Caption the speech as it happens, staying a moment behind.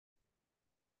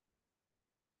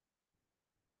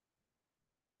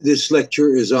This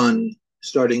lecture is on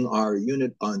starting our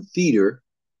unit on theater,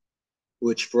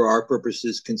 which for our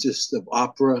purposes consists of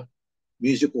opera,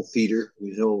 musical theater,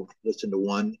 we know, listen to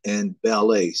one, and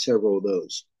ballet, several of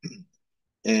those.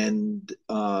 And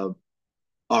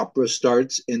opera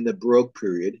starts in the Baroque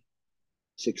period,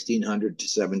 1600 to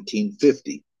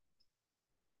 1750.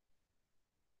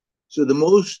 So the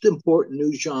most important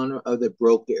new genre of the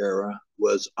Baroque era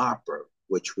was opera,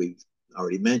 which we've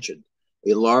already mentioned,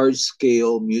 a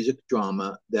large-scale music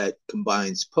drama that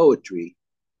combines poetry,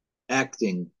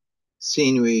 acting,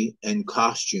 scenery, and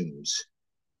costumes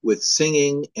with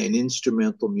singing and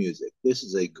instrumental music. This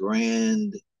is a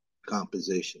grand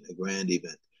composition, a grand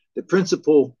event. The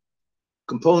principal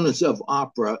components of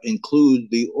opera include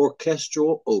the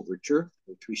orchestral overture,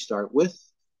 which we start with.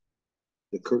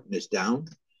 The curtain is down.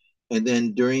 And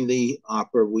then during the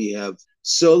opera, we have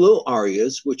solo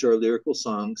arias, which are lyrical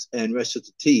songs, and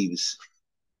recitatives.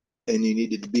 And you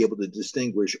needed to be able to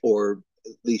distinguish or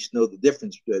at least know the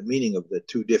difference, the meaning of the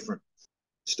two different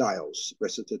styles,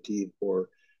 recitative or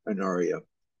an aria.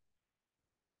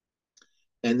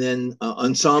 And then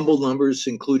ensemble numbers,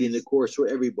 including the chorus where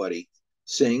everybody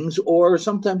sings, or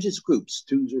sometimes it's groups,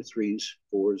 twos or threes,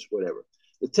 fours, whatever.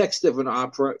 The text of an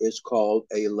opera is called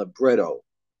a libretto.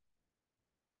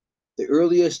 The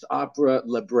earliest opera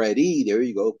libretti, there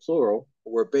you go, plural,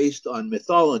 were based on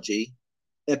mythology,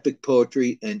 epic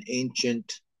poetry, and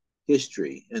ancient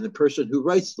history. And the person who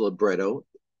writes the libretto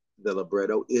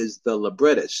is the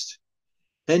librettist.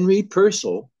 Henry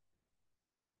Purcell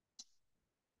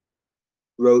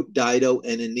wrote Dido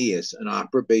and Aeneas, an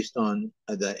opera based on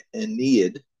the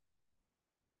Aeneid,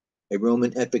 a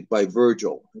Roman epic by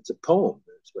Virgil. It's a poem,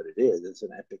 that's what it is, it's an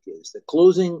epic is. The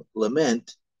closing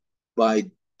lament by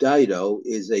Dido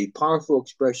is a powerful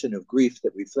expression of grief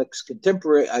that reflects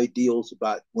contemporary ideals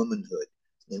about womanhood,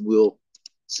 and we'll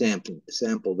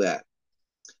sample that.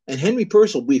 And Henry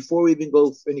Purcell, before we even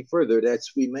go any further,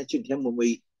 we mentioned him when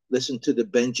we listened to the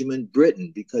Benjamin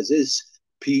Britten, because his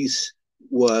piece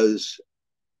was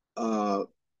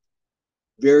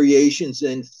variations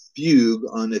and fugue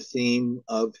on the theme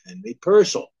of Henry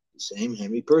Purcell, the same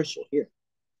Henry Purcell here.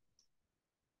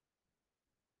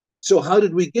 So how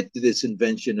did we get to this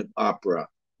invention of opera?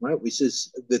 Right, we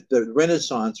says that the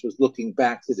Renaissance was looking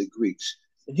back to the Greeks,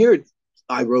 and here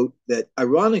I wrote that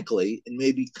ironically and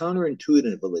maybe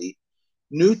counterintuitively,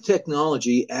 new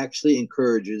technology actually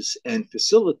encourages and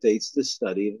facilitates the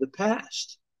study of the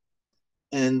past.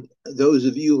 And those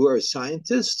of you who are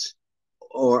scientists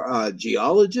or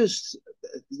geologists,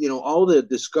 you know, all the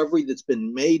discovery that's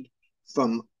been made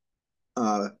from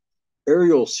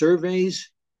aerial surveys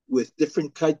with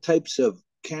different types of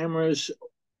cameras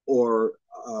or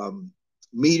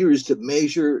meters to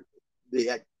measure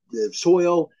the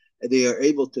soil. They are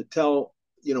able to tell,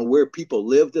 you know, where people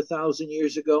lived 1,000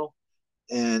 years ago,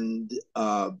 and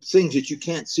things that you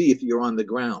can't see if you're on the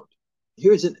ground.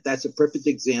 That's a perfect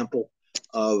example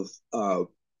of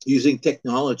using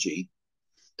technology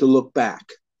to look back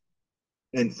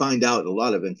and find out a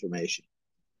lot of information.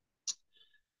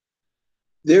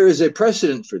 There is a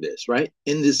precedent for this, right?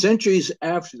 In the centuries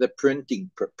after the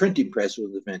printing press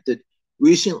was invented,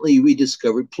 recently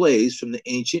rediscovered plays from the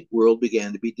ancient world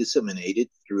began to be disseminated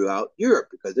throughout Europe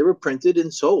because they were printed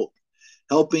and sold,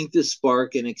 helping to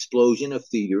spark an explosion of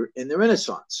theater in the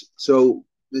Renaissance. So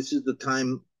this is the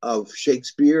time of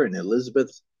Shakespeare and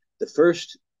Elizabeth I,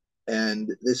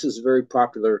 and this is very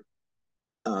popular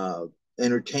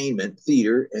entertainment,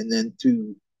 theater, and then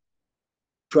to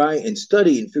try and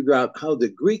study and figure out how the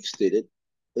Greeks did it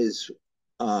is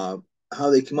how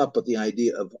they come up with the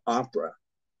idea of opera,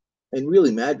 and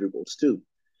really madrigals too.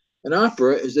 An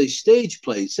opera is a stage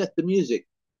play, set to music,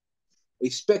 a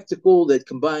spectacle that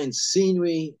combines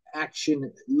scenery,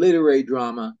 action, literary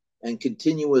drama, and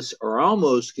continuous or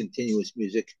almost continuous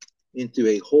music into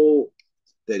a whole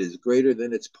that is greater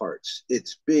than its parts.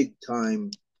 It's big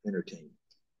time entertainment.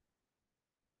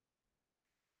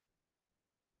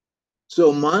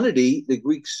 So Maimonides, the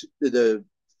Greeks, the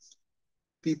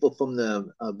people from the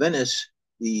Venice,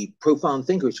 the Profound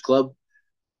Thinkers Club,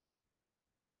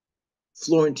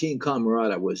 Florentine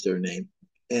Camerata was their name,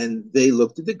 and they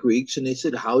looked at the Greeks and they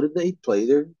said, how did they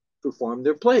perform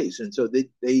their plays? And so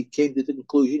they came to the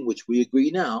conclusion, which we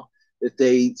agree now, that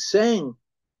they sang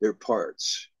their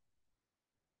parts.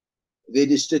 They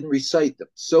just didn't recite them.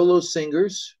 Solo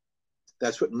singers,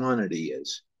 that's what monody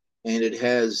is. And it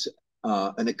has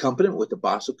an accompaniment with the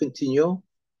basso continuo,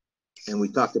 and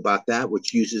we talked about that,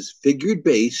 which uses figured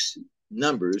bass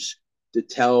numbers to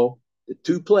tell the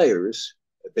two players,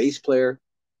 a bass player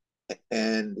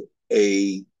and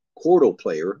a chordal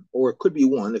player, or it could be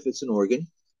one if it's an organ,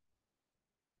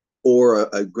 or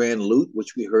a grand lute,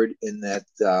 which we heard in that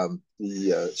the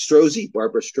Strozzi,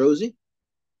 Barbara Strozzi.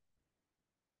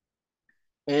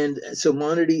 And so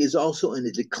monody is also in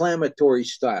a declamatory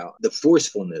style, the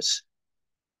forcefulness.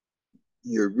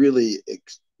 You're really,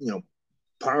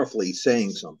 powerfully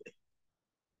saying something.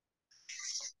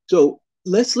 So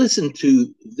let's listen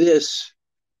to this.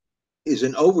 Is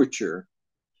an overture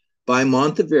by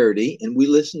Monteverdi, and we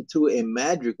listened to a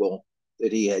madrigal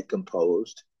that he had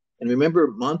composed. And remember,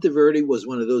 Monteverdi was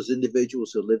one of those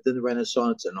individuals who lived in the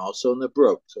Renaissance and also in the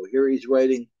Baroque. So here he's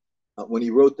writing. When he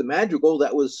wrote the madrigal,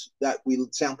 that we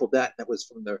sampled that was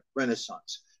from the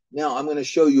Renaissance. Now I'm going to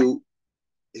show you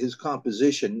his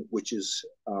composition, which is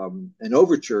an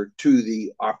overture to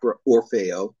the opera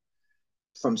Orfeo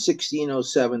from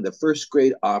 1607, the first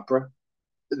great opera.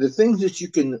 The things that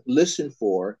you can listen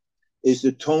for is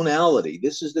the tonality.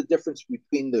 This is the difference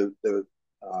between the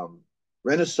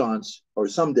Renaissance, or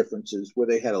some differences, where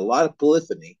they had a lot of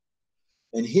polyphony.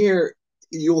 And here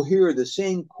you'll hear the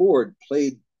same chord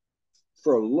played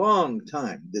for a long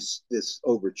time, this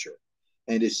overture.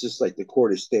 And it's just like the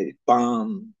chord is stated,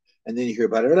 bam, and then you hear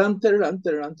about it,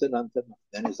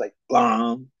 then it's like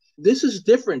bam. This is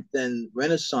different than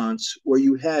Renaissance, where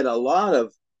you had a lot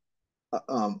of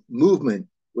movement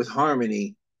with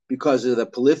harmony because of the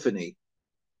polyphony.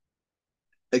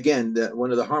 Again,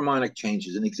 one of the harmonic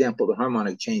changes, an example of the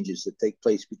harmonic changes that take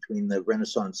place between the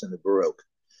Renaissance and the Baroque.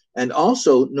 And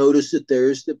also notice that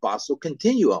there's the basso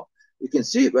continuo. You can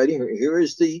see it right here. Here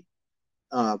is the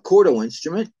cordo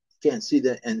instrument. Can't see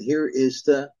that. And here is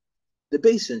the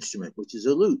bass instrument, which is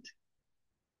a lute.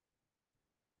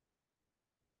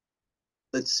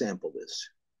 Let's sample this.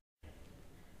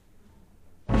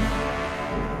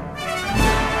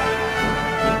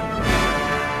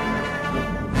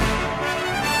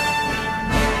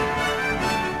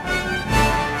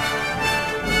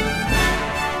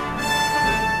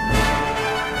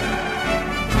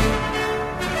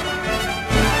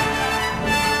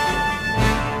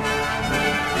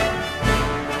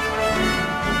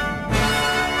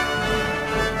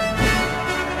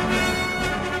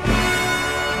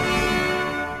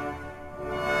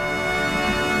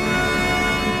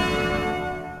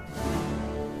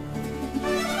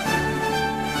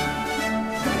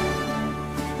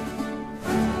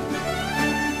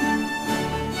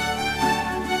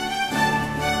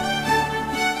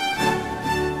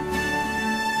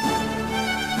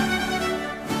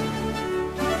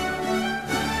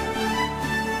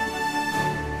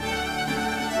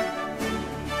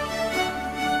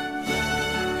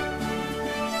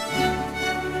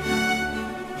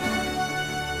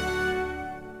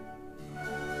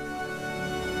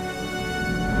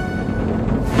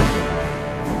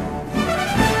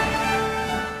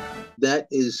 That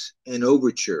is an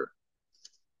overture.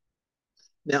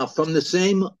 Now, from the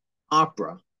same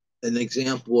opera, an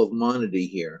example of monody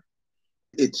here.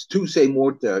 It's Tu sei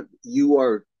morta, you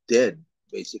are dead,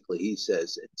 basically, he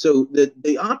says. So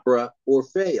the opera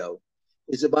Orfeo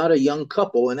is about a young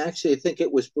couple, and actually I think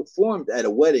it was performed at a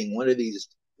wedding, one of these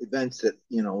events that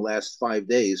last 5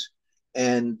 days.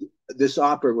 And this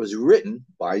opera was written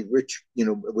by it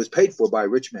was paid for by a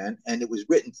rich man, and it was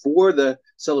written for the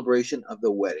celebration of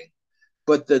the wedding.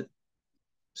 But the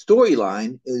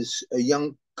storyline is a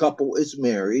young couple is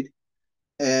married,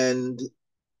 and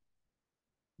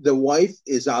the wife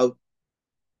is out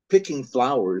picking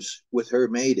flowers with her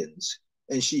maidens,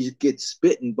 and she gets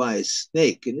bitten by a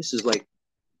snake. And this is like,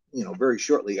 very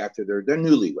shortly after they're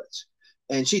newlyweds,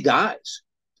 and she dies.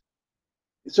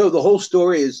 So the whole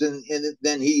story is, and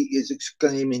then he is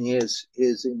exclaiming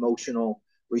his emotional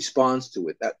response to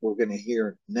it that we're going to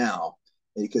hear now,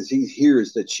 because he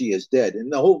hears that she is dead.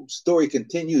 And the whole story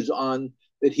continues on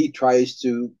that he tries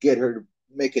to get her to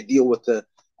make a deal with the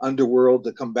underworld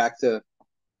to come back to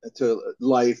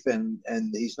life, and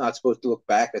he's not supposed to look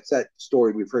back. It's that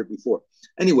story we've heard before.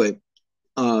 Anyway,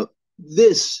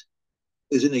 this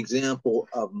is an example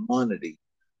of monody.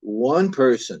 One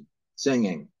person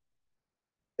singing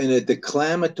in a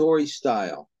declamatory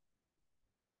style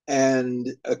and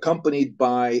accompanied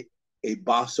by a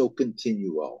basso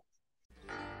continuo.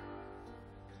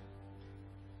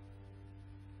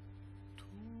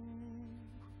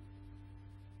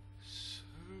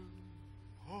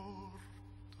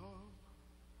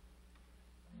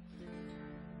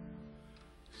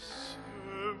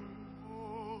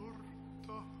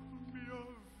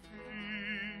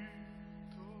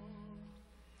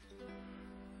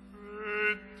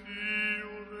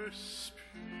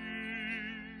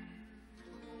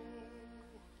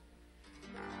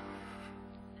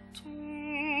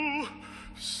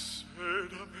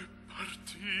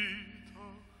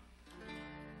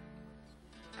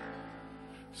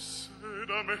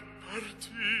 m'è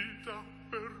partita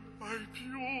per mai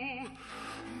più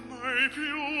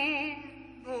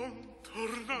non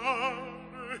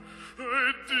tornare,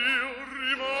 ed io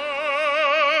rimango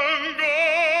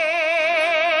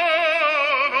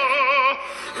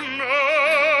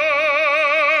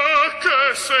che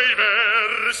se i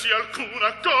versi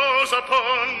alcuna cosa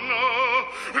panno,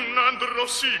 n'andrò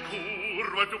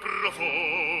sicuro ai più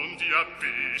profondi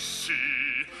abissi,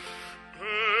 e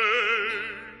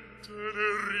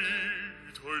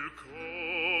tenerito il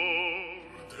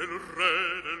cor del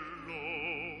re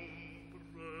dell'ombre,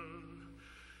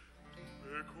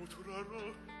 meco tra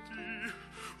rotti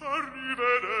a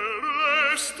rivedere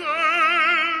le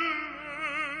stelle.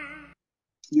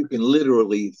 You can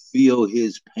literally feel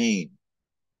his pain.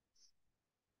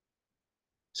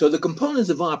 So the components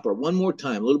of opera, one more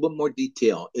time, a little bit more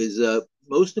detail, is a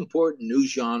most important new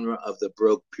genre of the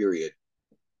Baroque period,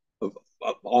 of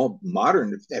all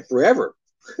modern, forever,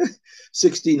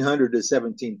 1600 to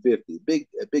 1750.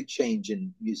 A big change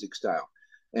in music style.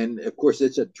 And of course,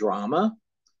 it's a drama,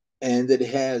 and it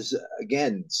has,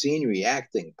 again, scenery,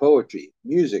 acting, poetry,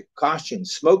 music,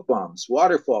 costumes, smoke bombs,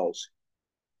 waterfalls,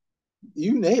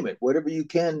 you name it, whatever you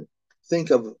can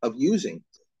think of using.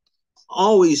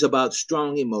 Always about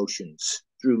strong emotions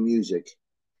through music.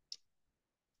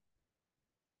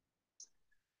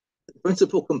 The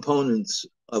principal components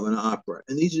of an opera,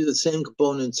 and these are the same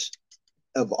components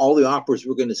of all the operas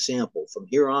we're going to sample from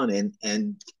here on in,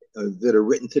 and that are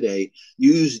written today,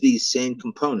 use these same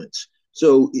components.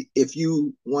 So if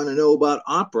you want to know about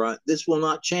opera, this will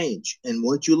not change. And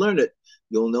once you learn it,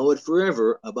 you'll know it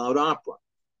forever about opera.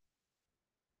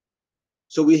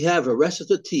 So we have a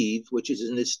recitative, which is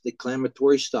in this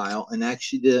declamatory style, and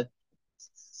actually the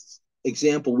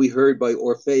example we heard by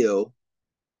Orfeo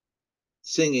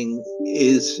singing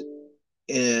is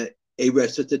a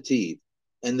recitative.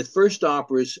 And the first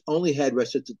operas only had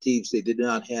recitatives, they did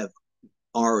not have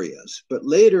arias. But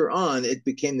later on, it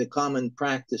became the common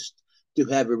practice to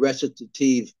have a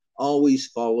recitative always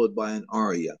followed by an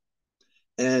aria.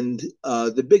 And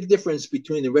the big difference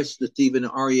between the recitative and the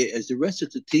aria is the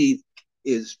recitative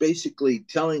is basically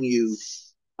telling you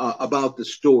about the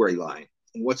storyline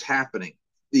and what's happening.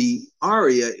 The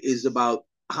aria is about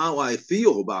how I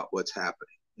feel about what's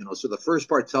happening. You know, so the first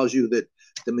part tells you that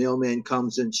the mailman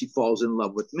comes and she falls in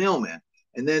love with the mailman.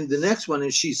 And then the next one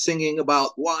is she's singing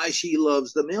about why she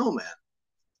loves the mailman.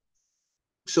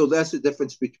 So that's the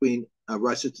difference between a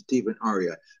recitative and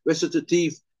aria.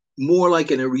 Recitative, more like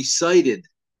in a recited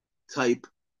type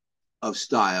of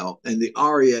style, and the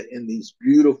aria in these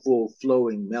beautiful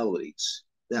flowing melodies.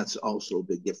 That's also a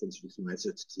big difference between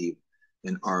recitative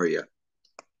and aria.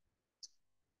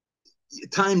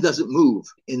 Time doesn't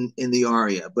move in the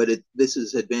aria, but this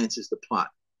advances the plot.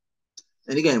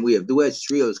 And again, we have duets,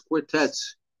 trios,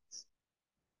 quartets.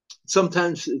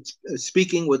 Sometimes it's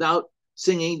speaking without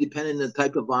singing, depending on the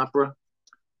type of opera.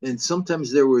 And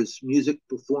sometimes there was music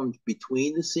performed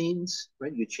between the scenes,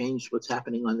 right? You changed what's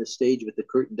happening on the stage with the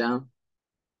curtain down.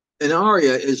 An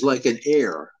aria is like an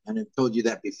air, and I've told you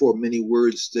that before, many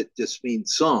words that just mean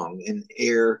song. An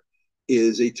air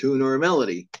is a tune or a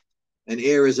melody. An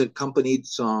air is an accompanied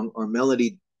song or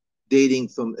melody dating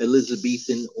from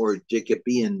Elizabethan or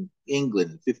Jacobean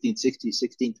England, 1560,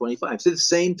 1625. So at the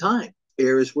same time,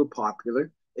 airs were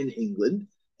popular in England,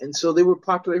 and so they were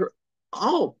popular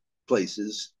all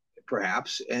places,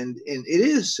 perhaps, and it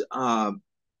is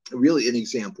really an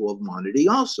example of monody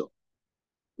also.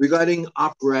 Regarding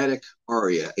operatic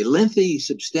aria, a lengthy,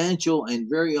 substantial, and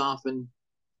very often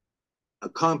a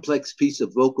complex piece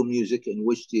of vocal music in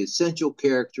which the essential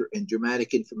character and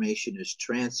dramatic information is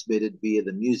transmitted via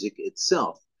the music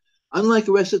itself. Unlike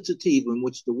a recitative in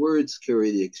which the words carry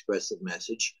the expressive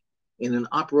message, in an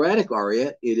operatic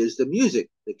aria, it is the music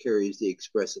that carries the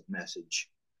expressive message.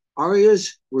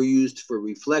 Arias were used for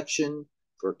reflection,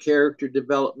 for character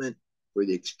development, for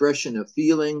the expression of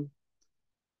feeling.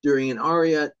 During an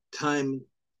aria, time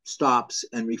stops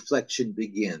and reflection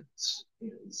begins. You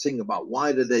know, sing about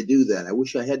why did I do that? I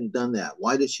wish I hadn't done that.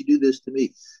 Why did she do this to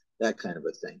me? That kind of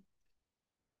a thing.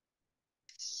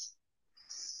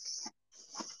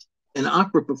 An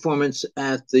opera performance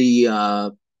at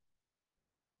the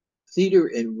theater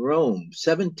in Rome,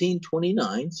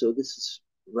 1729. So this is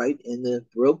right in the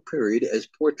Baroque period, as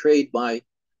portrayed by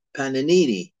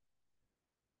Paganini,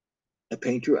 a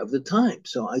painter of the time.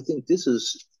 So I think this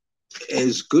is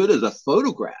as good as a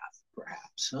photograph,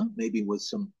 perhaps, huh? Maybe with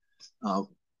some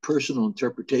personal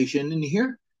interpretation in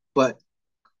here. But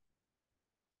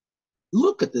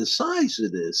look at the size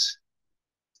of this.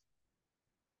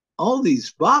 All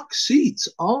these box seats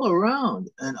all around,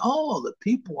 and all the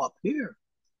people up here.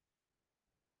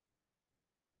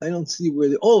 I don't see where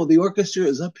the orchestra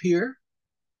is up here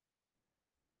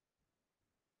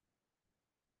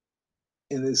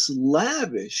in this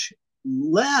lavish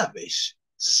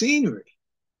scenery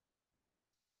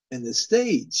and the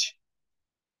stage.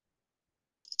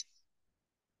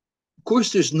 Of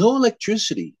course, there's no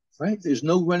electricity, right? There's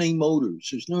no running motors,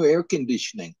 there's no air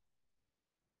conditioning.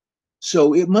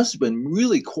 So it must have been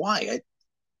really quiet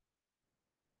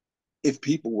if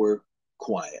people were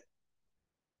quiet.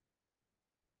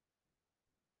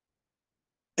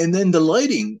 And then the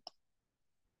lighting,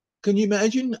 can you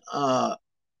imagine?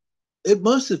 It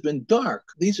must have been dark.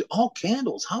 These are all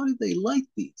candles. How did they light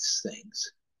these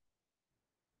things?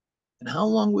 And how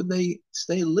long would they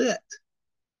stay lit?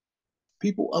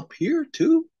 People up here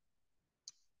too?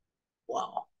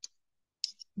 Wow,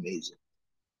 amazing.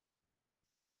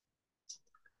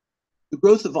 The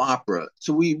growth of opera.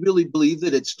 So we really believe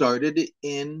that it started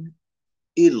in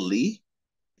Italy.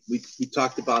 We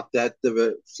talked about that,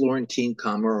 the Florentine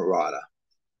Camerata.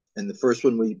 And the first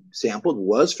one we sampled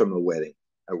was from a wedding,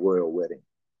 a royal wedding.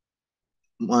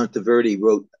 Monteverdi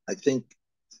wrote, I think,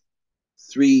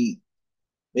 three,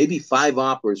 maybe five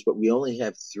operas, but we only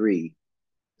have three.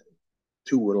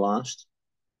 Two were lost.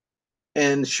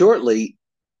 And shortly,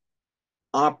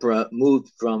 opera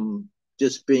moved from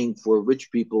just being for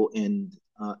rich people in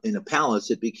a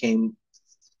palace. It became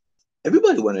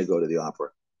everybody wanted to go to the opera,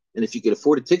 and if you could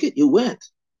afford a ticket, you went.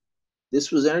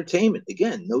 This was entertainment.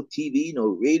 Again, no TV, no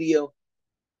radio,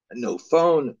 no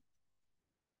phone.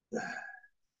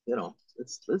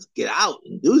 Let's get out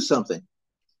and do something.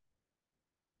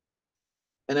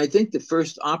 And I think the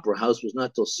first opera house was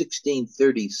not till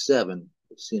 1637.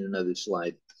 I've seen another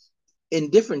slide. In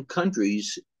different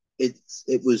countries, it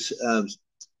was a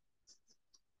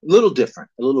little different,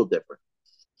 a little different.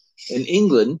 In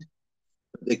England,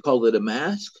 they called it a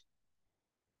masque.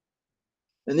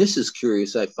 And this is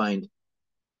curious, I find,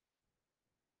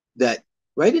 that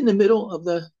right in the middle of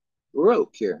the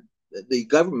Baroque here, the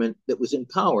government that was in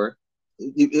power,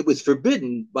 it was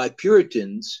forbidden by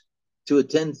Puritans to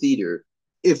attend theater.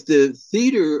 If the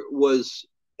theater was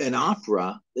an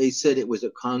opera, they said it was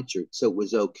a concert, so it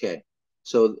was okay.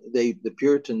 So the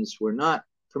Puritans were not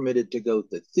permitted to go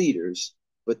to theaters,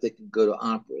 but they could go to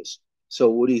operas. So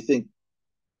what do you think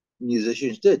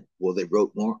musicians did? Well, they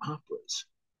wrote more operas.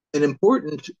 An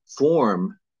important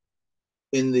form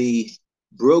in the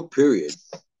Baroque period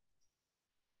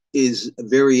is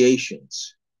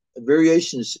variations.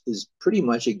 Variations is pretty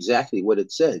much exactly what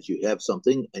it says. You have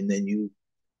something and then you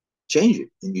change it,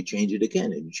 and you change it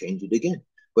again, and you change it again.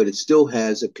 But it still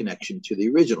has a connection to the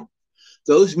original.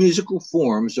 Those musical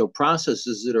forms are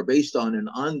processes that are based on an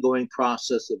ongoing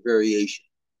process of variation.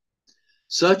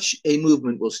 Such a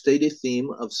movement will state a theme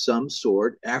of some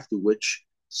sort, after which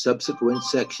subsequent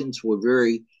sections will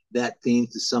vary that theme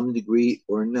to some degree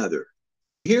or another.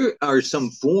 Here are some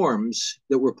forms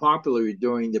that were popular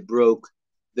during the Baroque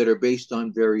that are based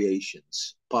on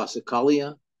variations.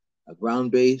 Passacaglia, a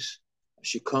ground bass, a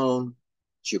chaconne,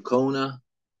 chaconne.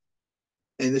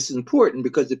 And this is important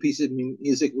because the piece of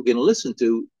music we're going to listen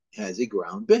to has a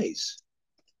ground bass.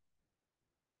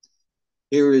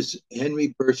 Here is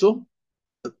Henry Purcell,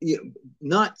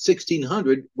 not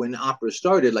 1600 when opera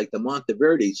started, like the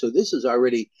Monteverdi. So this is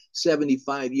already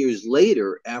 75 years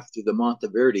later after the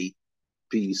Monteverdi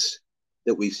piece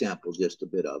that we sampled just a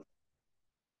bit of.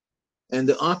 And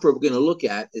the opera we're going to look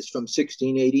at is from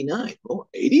 1689. Oh,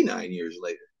 89 years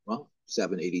later. Well,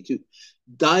 782.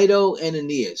 Dido and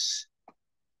Aeneas.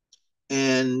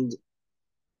 And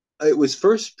it was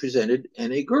first presented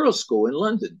in a girls' school in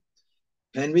London.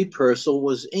 Henry Purcell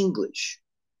was English.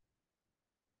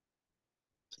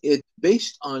 It's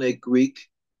based on a Greek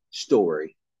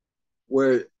story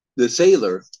where the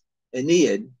sailor,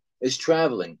 Aeneid, is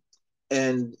traveling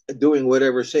and doing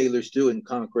whatever sailors do in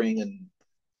conquering.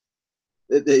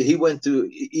 And he went to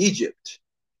Egypt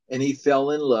and he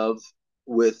fell in love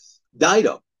with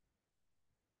Dido.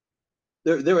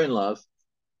 They're in love.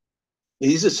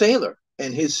 He's a sailor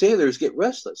and his sailors get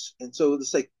restless. And so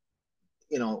it's like,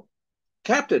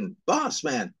 Captain, boss,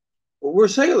 man, we're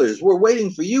sailors. We're waiting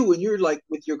for you and you're like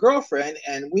with your girlfriend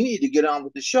and we need to get on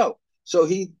with the show. So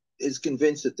he is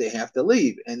convinced that they have to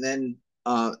leave. And then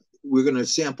we're going to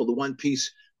sample the one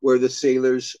piece where the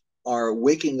sailors are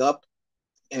waking up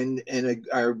and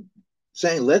are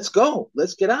saying, let's go,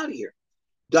 let's get out of here.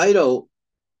 Dido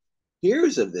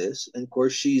hears of this, and of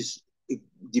course she's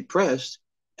depressed,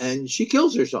 and she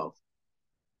kills herself.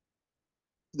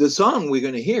 The song we're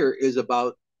going to hear is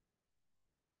about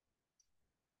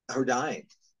her dying.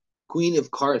 Queen of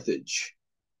Carthage,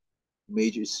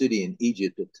 major city in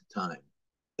Egypt at the time.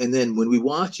 And then when we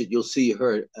watch it, you'll see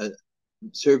her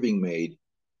serving maid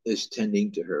is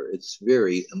tending to her. It's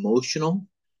very emotional,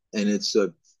 and it's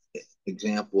an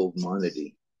example of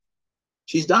monody.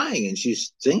 She's dying, and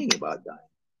she's singing about dying.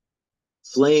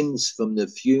 Flames from the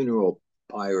funeral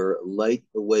pyre light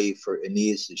the way for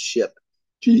Aeneas' ship.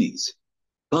 Jeez.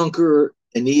 Conqueror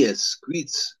Aeneas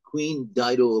greets Queen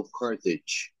Dido of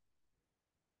Carthage.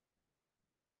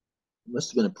 It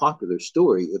must have been a popular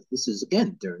story if this is,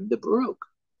 again, during the Baroque.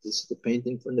 This is the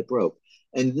painting from the Baroque.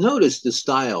 And notice the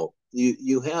style.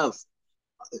 You have,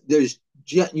 there's,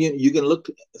 you're going to look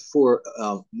for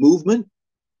movement,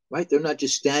 right? They're not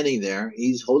just standing there.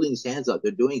 He's holding his hands out.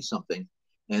 They're doing something.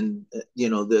 And,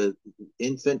 the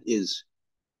infant is,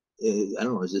 I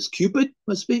don't know, is this Cupid?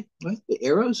 Must be, right? The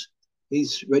arrows.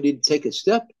 He's ready to take a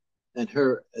step. And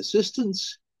her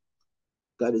assistant's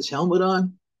got his helmet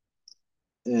on.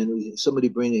 And somebody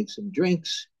bringing some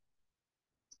drinks.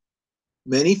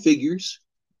 Many figures.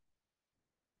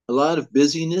 A lot of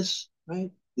busyness,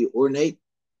 right? The ornate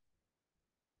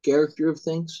character of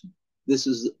things. This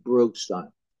is the Baroque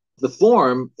style. The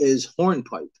form is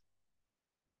hornpipe,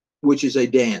 which is a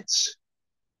dance,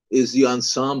 is the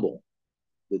ensemble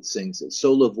that sings it,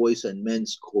 solo voice and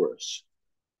men's chorus.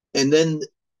 And then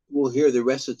we'll hear the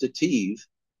recitative,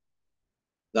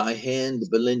 Thy Hand,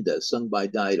 Belinda, sung by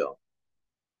Dido,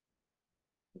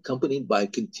 accompanied by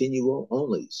continuo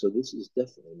only. So this is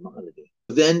definitely monody.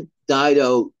 Then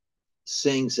Dido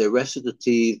sings a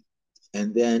recitative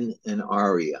and then an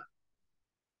aria.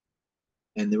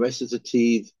 And the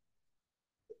recitative,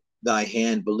 Thy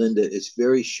Hand, Belinda, is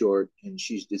very short, and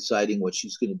she's deciding what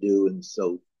she's going to do. And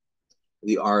so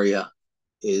the aria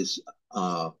is,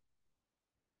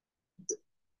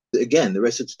 again, the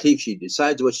recitative, she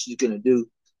decides what she's going to do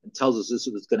and tells us this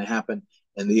is what's going to happen.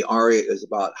 And the aria is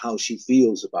about how she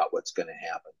feels about what's going to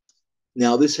happen.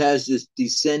 Now, this has this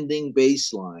descending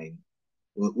bass line,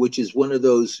 which is one of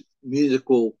those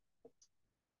musical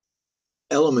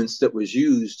elements that was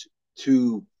used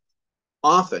to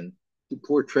often to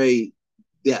portray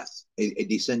death, a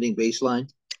descending bass line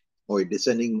or a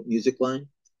descending music line.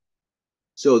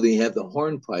 So they have the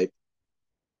hornpipe.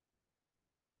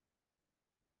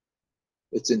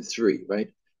 It's in three,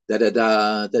 right? Da da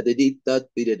da da da dee da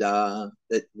dee da da,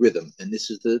 that rhythm, and this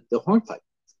is the hornpipe.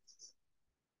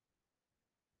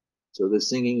 So they're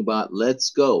singing about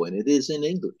 "Let's Go," and it is in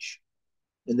English.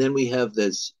 And then we have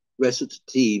this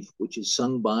recitative, which is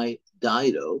sung by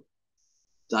Dido.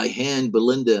 Thy hand,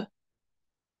 Belinda,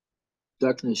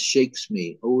 darkness shakes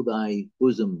me. Oh, thy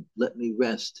bosom, let me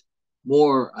rest.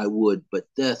 More I would, but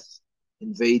death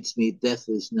invades me. Death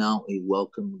is now a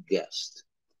welcome guest.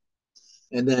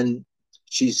 And then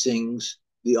she sings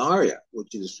the aria,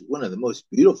 which is one of the most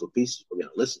beautiful pieces we're going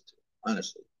to listen to,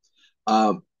 honestly.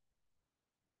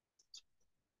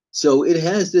 So it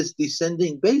has this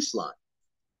descending bass line.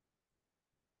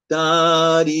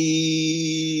 Da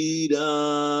dee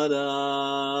da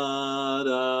da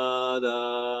da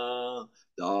da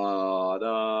da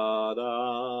da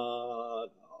da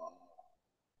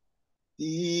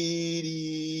dee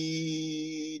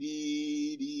dee dee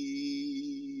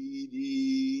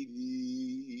dee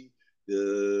dee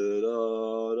da da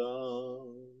da.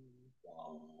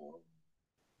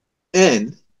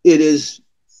 And it is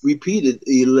repeated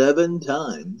 11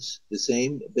 times, the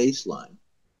same bass line.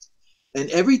 And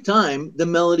every time the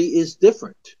melody is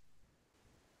different.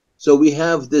 So we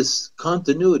have this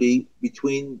continuity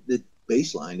between the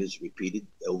bass line is repeated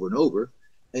over and over,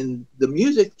 and the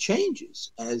music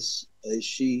changes as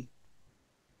she,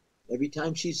 every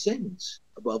time she sings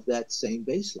above that same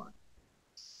bass line.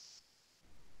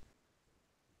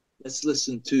 Let's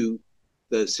listen to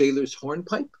the Sailor's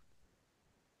Hornpipe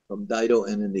from Dido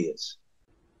and Aeneas.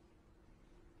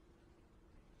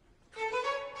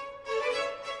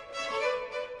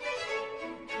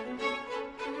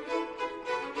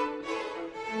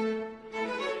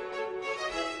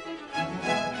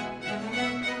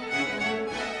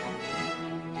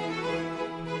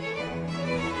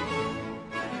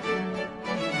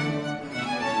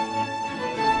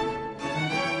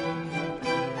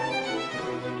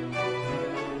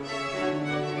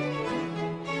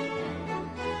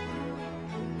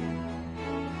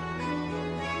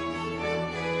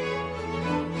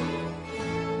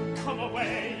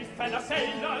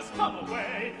 Sailors, come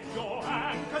away, your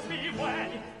anchors be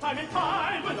weighed. Time and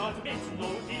tide will not admit no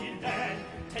delay.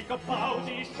 Take a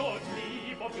bounty short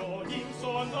leave of your imps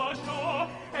on the shore,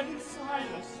 and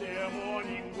silent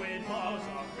ceremony when vows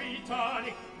are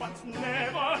returning, but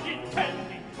never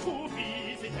intending to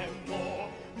visit them more.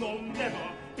 No, never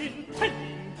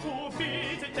intending to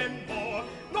visit them more.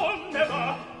 No,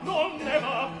 never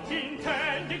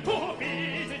intending to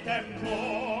visit them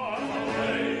more.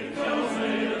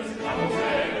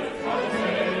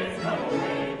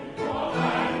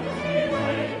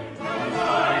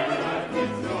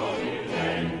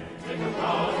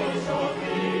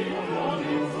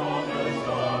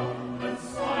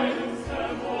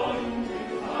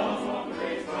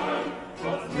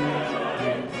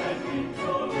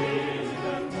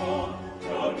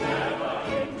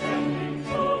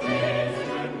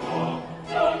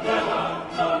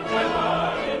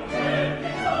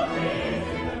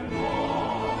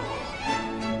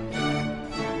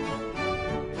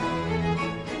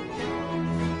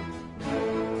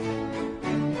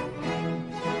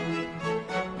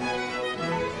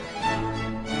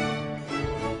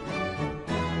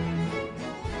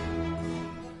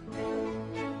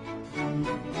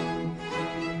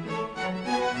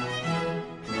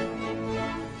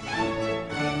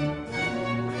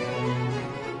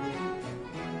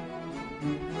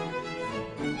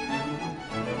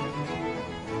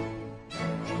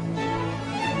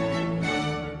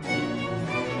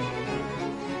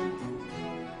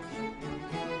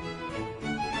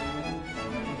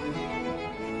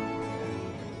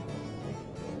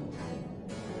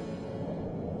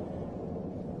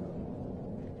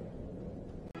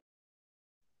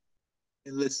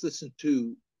 and let's listen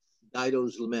to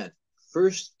Dido's lament.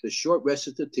 First, the short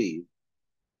recitative,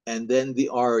 and then the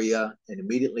aria, and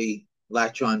immediately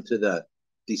latch on to the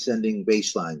descending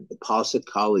bass line. The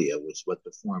Passacaglia was what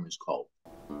the form is called.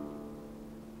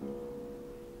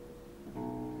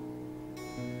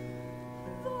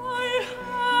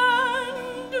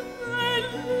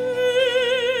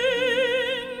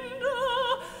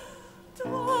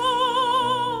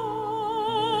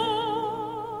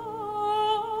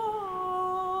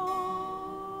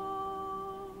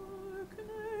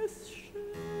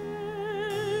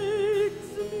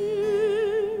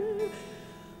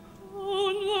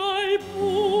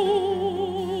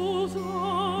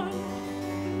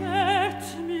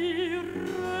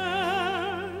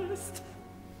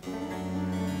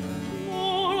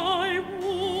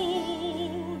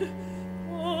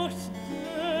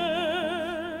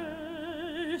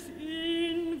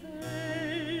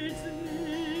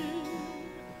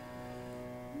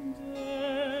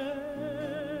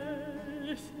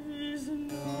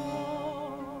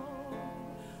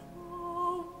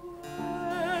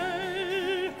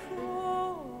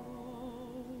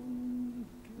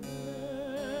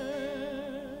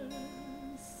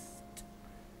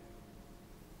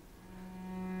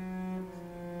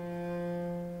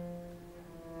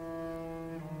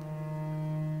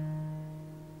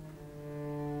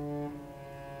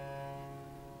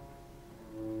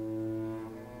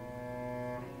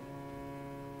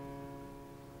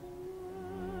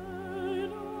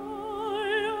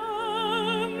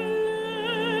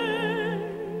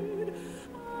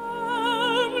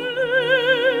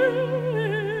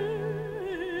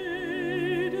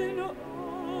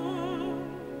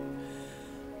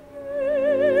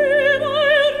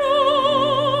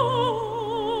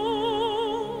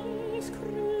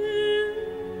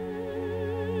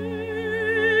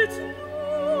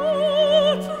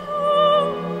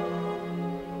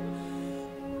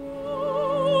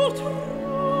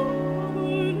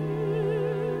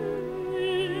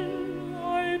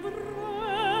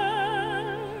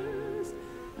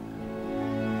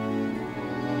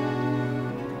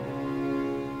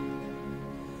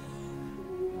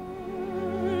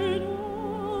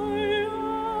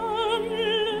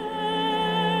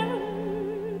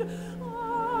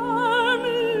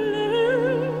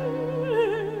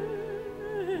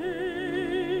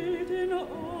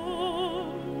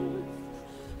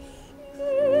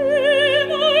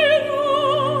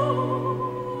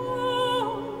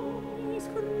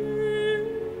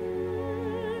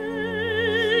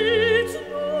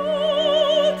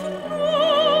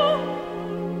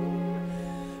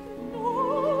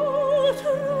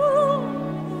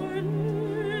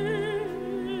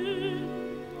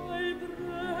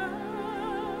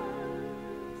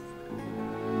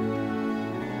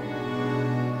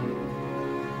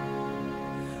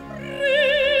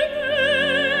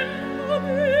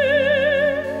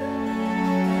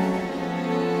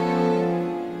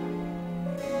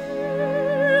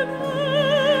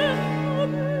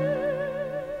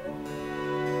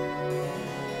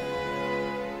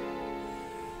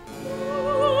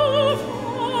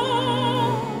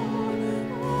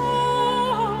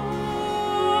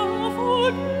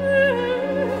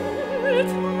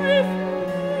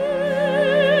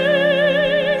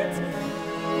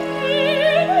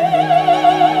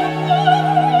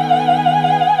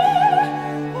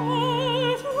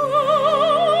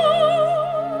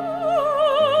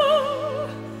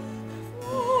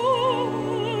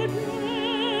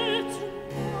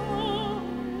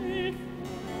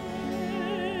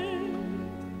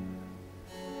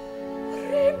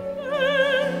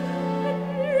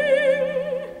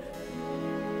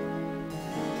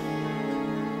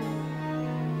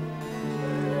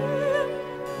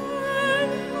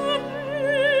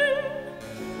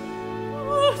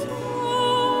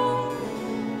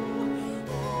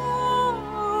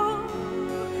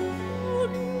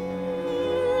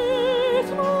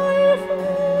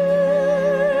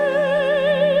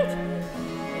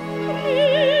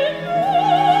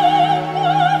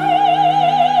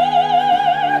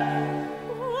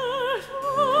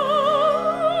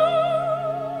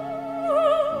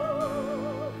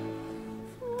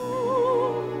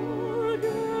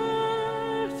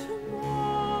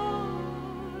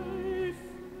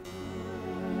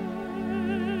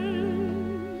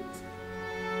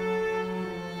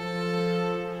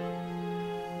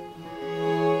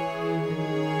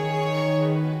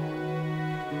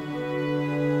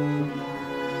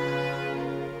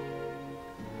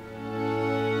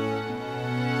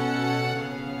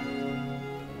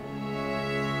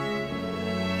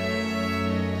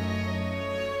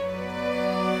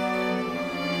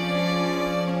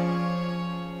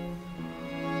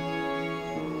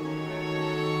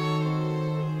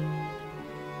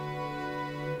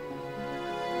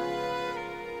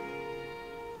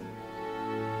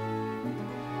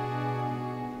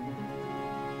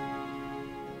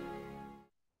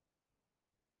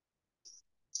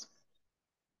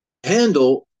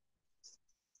 Handel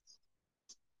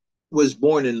was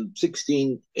born in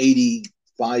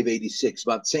 1685, 86,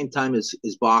 about the same time as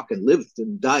Bach, and lived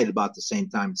and died about the same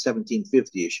time,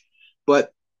 1750-ish.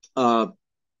 But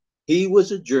he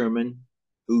was a German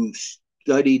who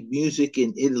studied music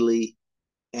in Italy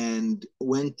and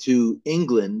went to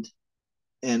England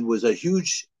and was a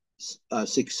huge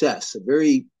success, a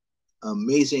very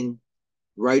amazing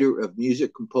writer of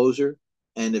music, composer,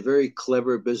 and a very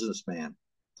clever businessman.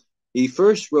 He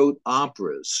first wrote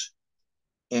operas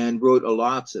and wrote a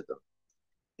lot of them.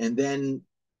 And then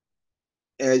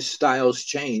as styles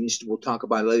changed, we'll talk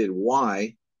about later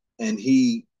why, and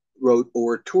he wrote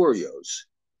oratorios,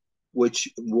 which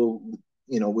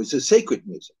was a sacred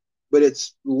music. But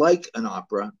it's like an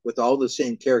opera with all the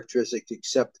same characteristics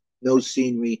except no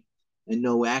scenery and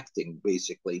no acting,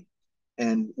 basically.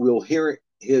 And we'll hear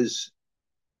his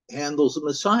Handel's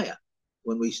Messiah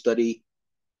when we study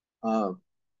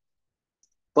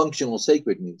functional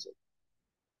sacred music.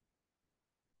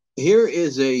 Here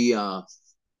is a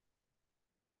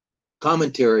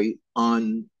commentary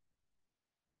on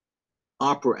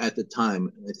opera at the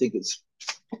time. I think it's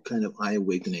kind of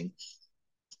eye-awakening.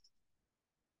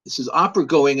 This is opera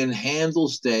going in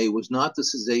Handel's day was not the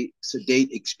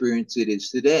sedate experience it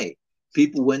is today.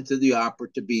 People went to the opera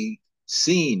to be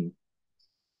seen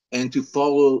and to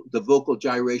follow the vocal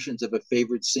gyrations of a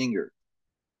favorite singer.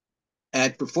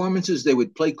 At performances, they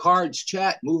would play cards,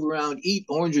 chat, move around, eat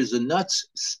oranges and nuts,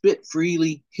 spit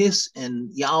freely, hiss and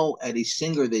yowl at a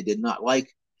singer they did not like.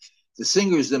 The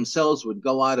singers themselves would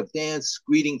go out of dance,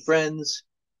 greeting friends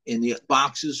in the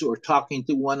boxes or talking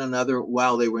to one another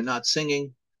while they were not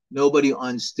singing. Nobody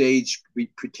on stage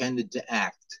pretended to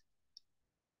act.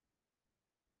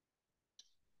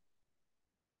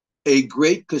 A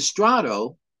great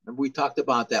castrato, remember we talked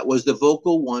about that, was the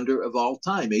vocal wonder of all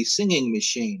time, a singing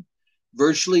machine,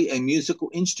 virtually a musical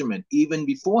instrument. Even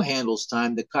before Handel's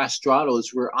time, the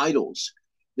castratos were idols.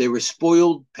 They were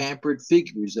spoiled, pampered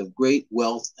figures of great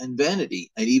wealth and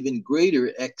vanity, and even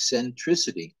greater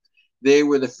eccentricity. They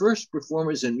were the first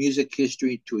performers in music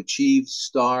history to achieve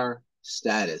star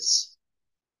status.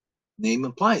 Name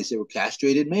implies they were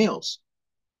castrated males.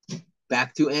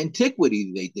 Back to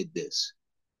antiquity, they did this.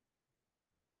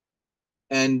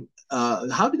 And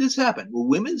how did this happen? Well,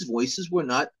 women's voices were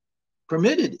not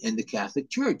permitted in the Catholic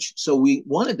Church. So we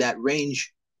wanted that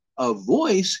range of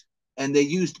voice, and they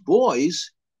used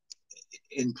boys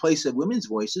in place of women's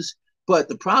voices. But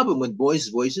the problem with boys'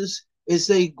 voices is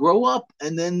they grow up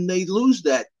and then they lose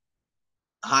that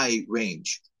high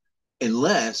range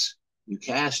unless you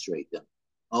castrate them.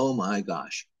 Oh my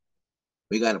gosh,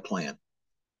 we got a plan.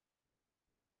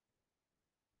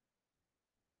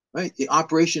 Right? The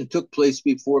operation took place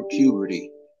before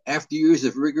puberty. After years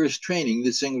of rigorous training,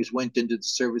 the singers went into the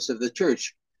service of the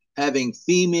church, having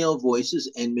female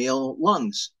voices and male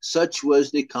lungs. Such was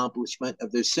the accomplishment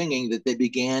of their singing that they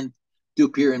began to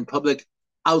appear in public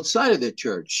outside of the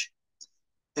church.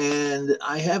 And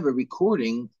I have a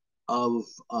recording of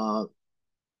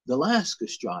the last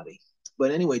castrati. But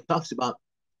anyway, it talks about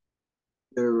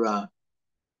their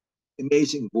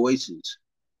amazing voices.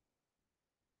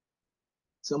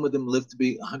 Some of them lived to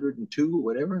be 102 or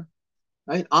whatever.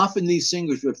 Right? Often these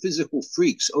singers were physical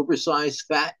freaks, oversized,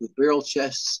 fat, with barrel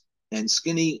chests and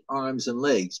skinny arms and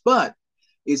legs. But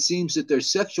it seems that their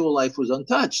sexual life was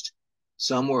untouched.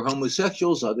 Some were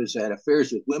homosexuals, others had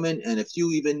affairs with women, and a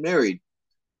few even married.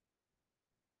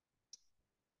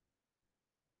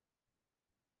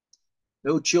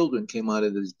 No children came out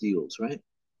of those deals, right?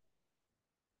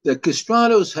 The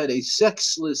castratos had a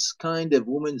sexless kind of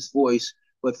woman's voice,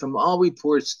 but from all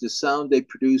reports, the sound they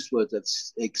produced was of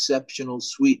exceptional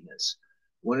sweetness.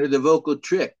 One of the vocal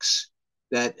tricks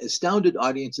that astounded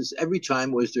audiences every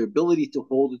time was their ability to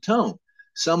hold a tone.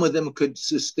 Some of them could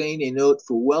sustain a note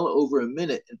for well over a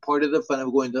minute, and part of the fun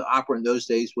of going to opera in those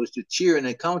days was to cheer an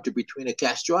encounter between a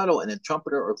castrato and a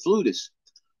trumpeter or flutist.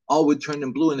 All would turn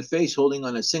them blue in the face holding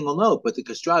on a single note, but the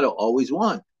castrato always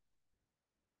won.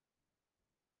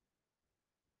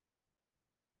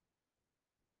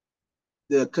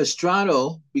 The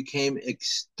castrato became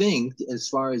extinct, as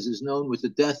far as is known, with the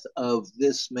death of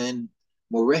this man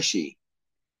Moreschi.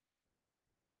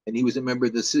 And he was a member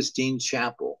of the Sistine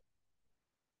Chapel.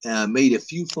 Made a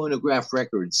few phonograph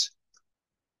records.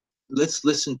 Let's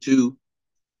listen to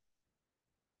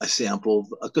a sample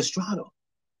of a castrato.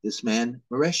 This man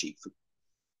Moreschi.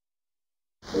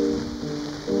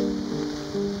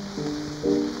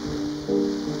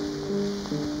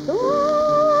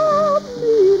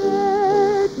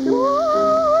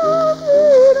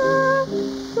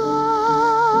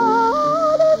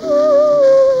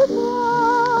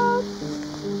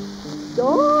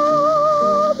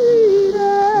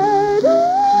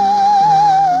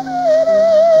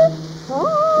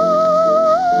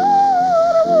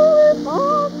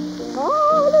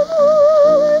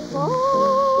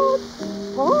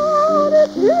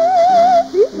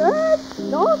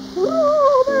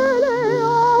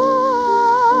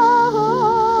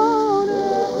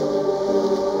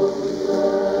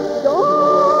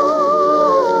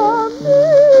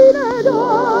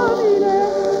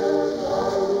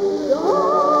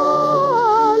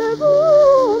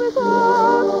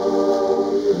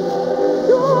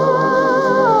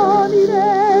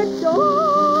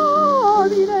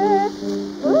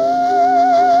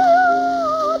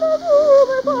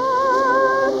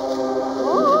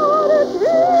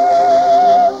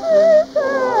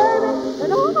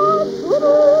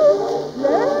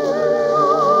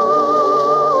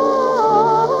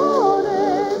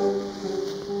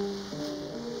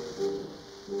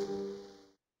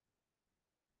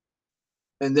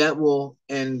 And that will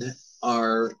end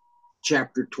our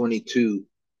chapter 22,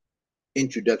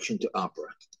 Introduction to Opera.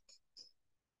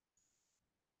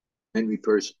 Henry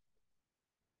Purcell.